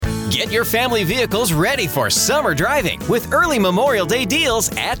Get your family vehicles ready for summer driving with early Memorial Day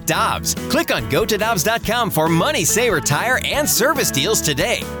deals at Dobbs. Click on GoToDobbs.com for money saver tire and service deals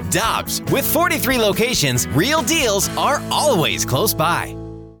today. Dobbs, with 43 locations, real deals are always close by.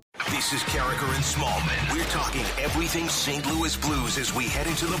 This is Carricker and Smallman. We're talking everything St. Louis Blues as we head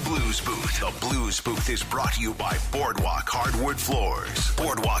into the Blues Booth. The Blues Booth is brought to you by Boardwalk Hardwood Floors.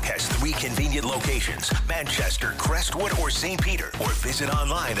 Boardwalk has 3 convenient locations: Manchester, Crestwood, or St. Peter. Or visit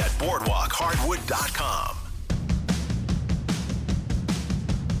online at boardwalkhardwood.com.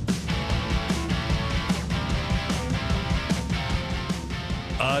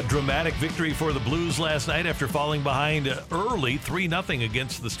 A dramatic victory for the Blues last night after falling behind early 3-0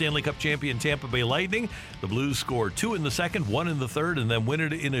 against the Stanley Cup champion Tampa Bay Lightning. The Blues score 2 in the second, 1 in the third, and then win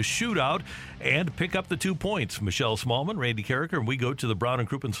it in a shootout and pick up the 2 points. Michelle Smallman, Randy Carricker, and we go to the Brown and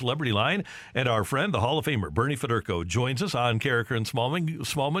Crouppen Celebrity Line, and our friend, the Hall of Famer, Bernie Federko, joins us on Carricker and Smallman.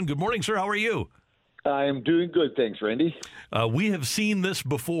 Smallman, good morning, sir. How are you? I'm doing good, thanks, Randy. We have seen this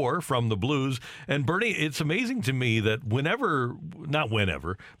before from the Blues. And, Bernie, it's amazing to me that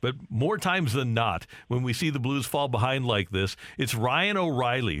but more times than not, when we see the Blues fall behind like this, it's Ryan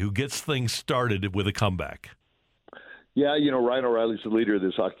O'Reilly who gets things started with a comeback. Yeah, Ryan O'Reilly's the leader of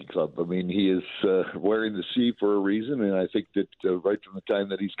this hockey club. I mean, he is wearing the C for a reason, and I think that right from the time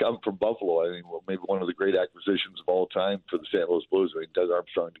that he's come from Buffalo, I mean, maybe one of the great acquisitions of all time for the St. Louis Blues. I mean, Doug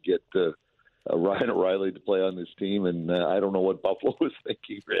Armstrong to get Ryan O'Reilly to play on this team, and I don't know what Buffalo was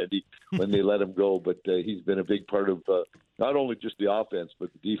thinking, Randy, when they let him go, but he's been a big part of not only just the offense,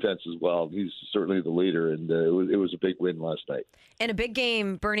 but the defense as well. He's certainly the leader, and it was a big win last night. And a big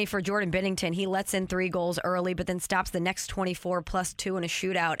game, Bernie, for Jordan Binnington. He lets in 3 goals early, but then stops the next 24 plus 2 in a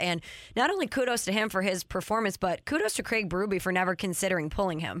shootout. And not only kudos to him for his performance, but kudos to Craig Berube for never considering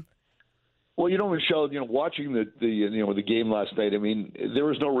pulling him. Well, Michelle, watching the game last night, I mean, there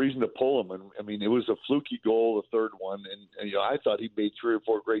was no reason to pull him. And I mean, it was a fluky goal, the third one, and I thought he made 3 or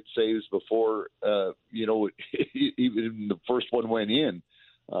 4 great saves before, even the first one went in.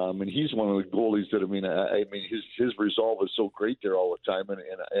 And he's one of the goalies that, I mean, his resolve is so great there all the time. And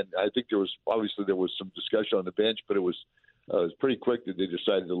I think there was some discussion on the bench, but it was pretty quick that they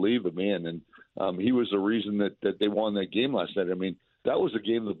decided to leave him in. And he was the reason that they won that game last night. I mean, that was a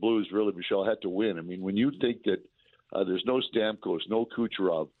game the Blues really, Michelle, had to win. I mean, when you think that there's no Stamkos, no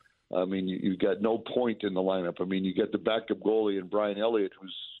Kucherov, I mean, you got no point in the lineup. I mean, you got the backup goalie and Brian Elliott,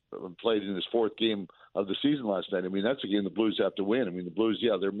 who's played in his 4th game of the season last night. I mean, that's a game the Blues have to win. I mean, the Blues,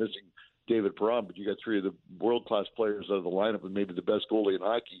 they're missing David Perron, but you got 3 of the world-class players out of the lineup and maybe the best goalie in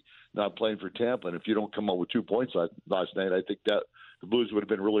hockey not playing for Tampa. And if you don't come out with 2 points last night, I think that the Blues would have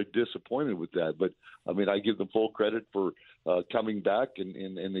been really disappointed with that. But, I mean, I give them full credit for coming back,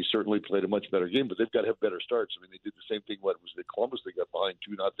 and they certainly played a much better game, but they've got to have better starts. I mean, they did the same thing, was it Columbus? They got behind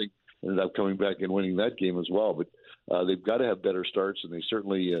 2-0, ended up coming back and winning that game as well. But they've got to have better starts, and they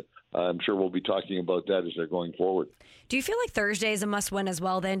certainly, I'm sure we'll be talking about that as they're going forward. Do you feel like Thursday is a must-win as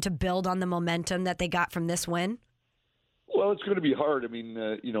well, then, to build on the momentum that they got from this win? Well, it's going to be hard. I mean,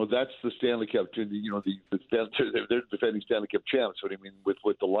 that's the Stanley Cup. They're defending Stanley Cup champs. But I mean, with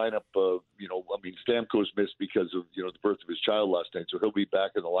the lineup, Stamkos missed because of the birth of his child last night, so he'll be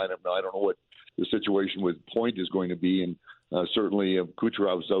back in the lineup now. I don't know what the situation with Point is going to be, and certainly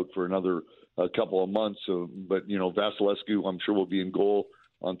Kucherov's out for another couple of months. But Vasilevsky, I'm sure, will be in goal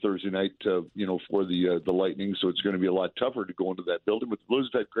on Thursday night. For the Lightning, so it's going to be a lot tougher to go into that building. But the Blues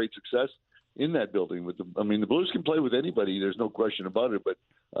have had great success in that building. The Blues can play with anybody. There's no question about it. But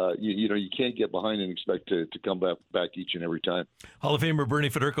you can't get behind and expect to come back each and every time. Hall of Famer Bernie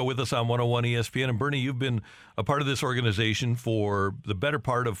Federko with us on 101 ESPN. And Bernie, you've been a part of this organization for the better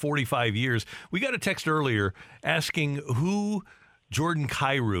part of 45 years. We got a text earlier asking who Jordan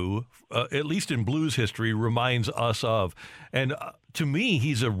Kyrou, at least in Blues history, reminds us of. And to me,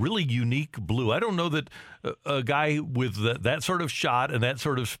 he's a really unique Blue. I don't know that a guy with that sort of shot and that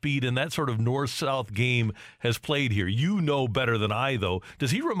sort of speed and that sort of north-south game has played here. You know better than I, though.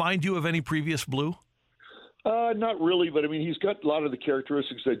 Does he remind you of any previous Blue? Not really, but I mean, he's got a lot of the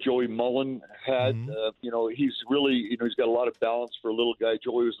characteristics that Joey Mullen had. Mm-hmm. He's really, he's got a lot of balance for a little guy.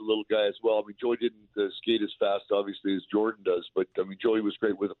 Joey was a little guy as well. I mean, Joey didn't skate as fast, obviously, as Jordan does, but I mean, Joey was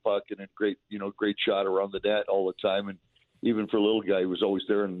great with a puck and a great shot around the net all the time. And even for a little guy, he was always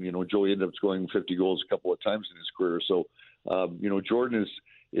there. And, Joey ended up scoring 50 goals a couple of times in his career. So, Jordan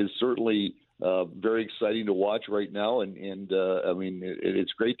is certainly very exciting to watch right now, and I mean,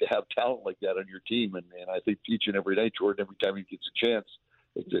 it's great to have talent like that on your team, and I think each and every night, Jordan, every time he gets a chance,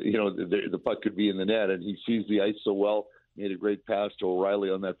 the puck could be in the net, and he sees the ice so well. made a great pass to O'Reilly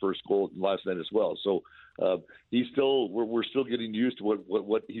on that first goal last night as well. So he's still we're still getting used to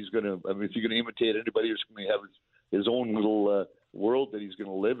what he's going to. I mean, if you're going to imitate anybody, who's going to have his own little world that he's going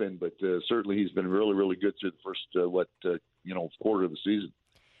to live in. But certainly he's been really, really good through the first quarter of the season.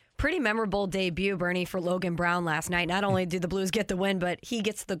 Pretty memorable debut, Bernie, for Logan Brown last night. Not only did the Blues get the win, but he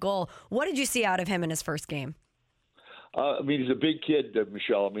gets the goal. What did you see out of him in his first game? I mean, he's a big kid,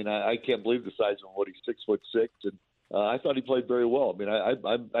 Michelle. I mean, I can't believe the size of him. He's 6'6", and I thought he played very well. I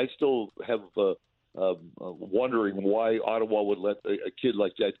mean, I still have wondering why Ottawa would let a kid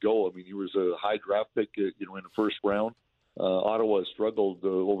like that go. I mean, he was a high draft pick, in the first round. Ottawa has struggled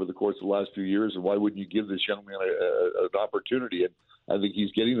over the course of the last few years, and why wouldn't you give this young man an opportunity? And I think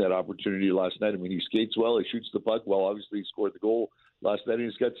he's getting that opportunity last night. I mean, he skates well, he shoots the puck well. Obviously, he scored the goal last night, and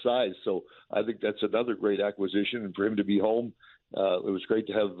he's got size. So I think that's another great acquisition. And for him to be home, it was great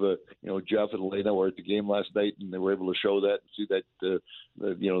to have Jeff and Elena were at the game last night, and they were able to show that and see that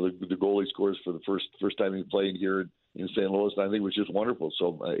the goal he scores for the first time he played here in St. Louis. And I think it was just wonderful.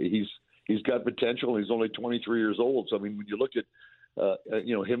 So he's got potential. He's only 23 years old. So I mean, when you look at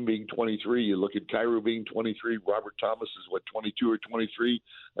him being 23, you look at Kyrou being 23, Robert Thomas is 22 or 23.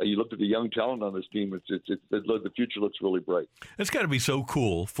 You look at the young talent on this team. The future looks really bright. It's got to be so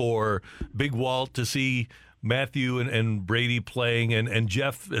cool for Big Walt to see Matthew and Brady playing, and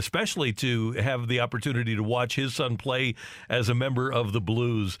Jeff especially to have the opportunity to watch his son play as a member of the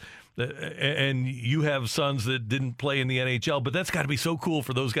Blues. And you have sons that didn't play in the NHL, but that's got to be so cool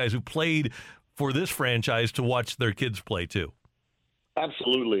for those guys who played for this franchise to watch their kids play too.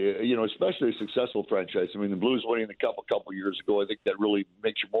 Absolutely. Especially a successful franchise. I mean, the Blues winning a couple years ago, I think that really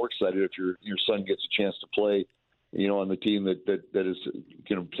makes you more excited if your son gets a chance to play, on the team that is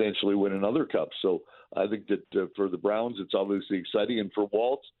can potentially win another cup. So I think that for the Browns, it's obviously exciting. And for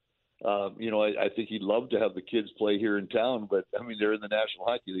Walt, I think he'd love to have the kids play here in town, but I mean, they're in the National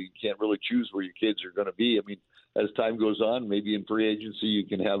Hockey League. You can't really choose where your kids are going to be. I mean, as time goes on, maybe in free agency, you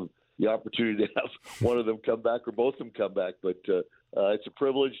can have the opportunity to have one of them come back or both of them come back. But it's a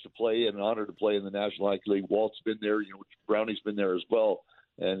privilege to play and an honor to play in the National Hockey League. Walt's been there, Brownie's been there as well.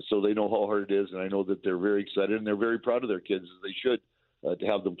 And so they know how hard it is. And I know that they're very excited and they're very proud of their kids, as they should, to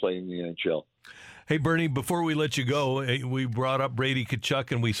have them playing in the NHL. Hey, Bernie, before we let you go, we brought up Brady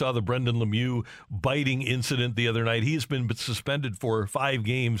Tkachuk, and we saw the Brendan Lemieux biting incident the other night. He's been suspended for 5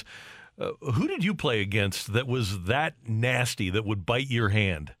 games. Who did you play against that was that nasty, that would bite your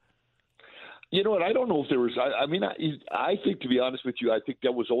hand? You know what? I don't know if there was. I think, to be honest with you, I think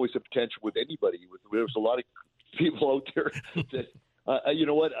that was always a potential with anybody. There was a lot of people out there that, you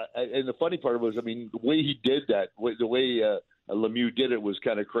know what? And the funny part was, I mean, the way he did that, the way Lemieux did it was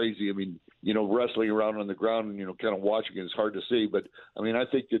kind of crazy. I mean, wrestling around on the ground and kind of watching it is hard to see. But I mean, I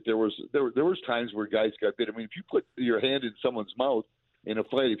think that there was times where guys got bit. I mean, if you put your hand in someone's mouth in a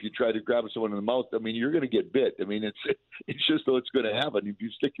fight, if you try to grab someone in the mouth, I mean, you're going to get bit. I mean, it's just though it's going to happen. If you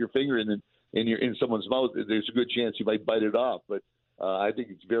stick your finger in someone's mouth, there's a good chance you might bite it off. But I think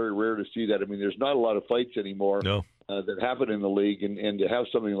it's very rare to see that. I mean, there's not a lot of fights anymore that happen in the league, and to have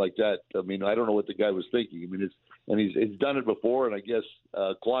something like that, I mean, I don't know what the guy was thinking. I mean, he's done it before, and I guess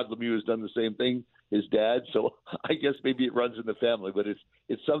Claude Lemieux has done the same thing, his dad. So I guess maybe it runs in the family, but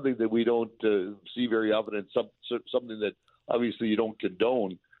it's something that we don't see very often, and something that obviously you don't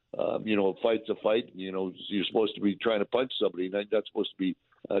condone. A fight's a fight. You're supposed to be trying to punch somebody, not supposed to be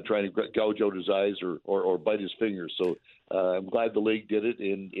trying to gouge out his eyes or bite his fingers. So I'm glad the league did it,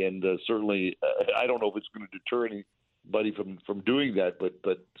 and certainly I don't know if it's going to deter anybody from doing that,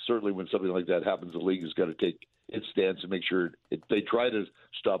 but certainly when something like that happens, the league has got to take its stance and make sure they try to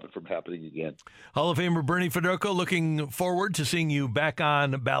stop it from happening again. Hall of Famer Bernie Federko, looking forward to seeing you back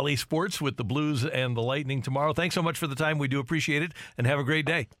on Bally Sports with the Blues and the Lightning tomorrow. Thanks so much for the time. We do appreciate it, and have a great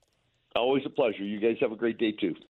day. Always a pleasure. You guys have a great day, too.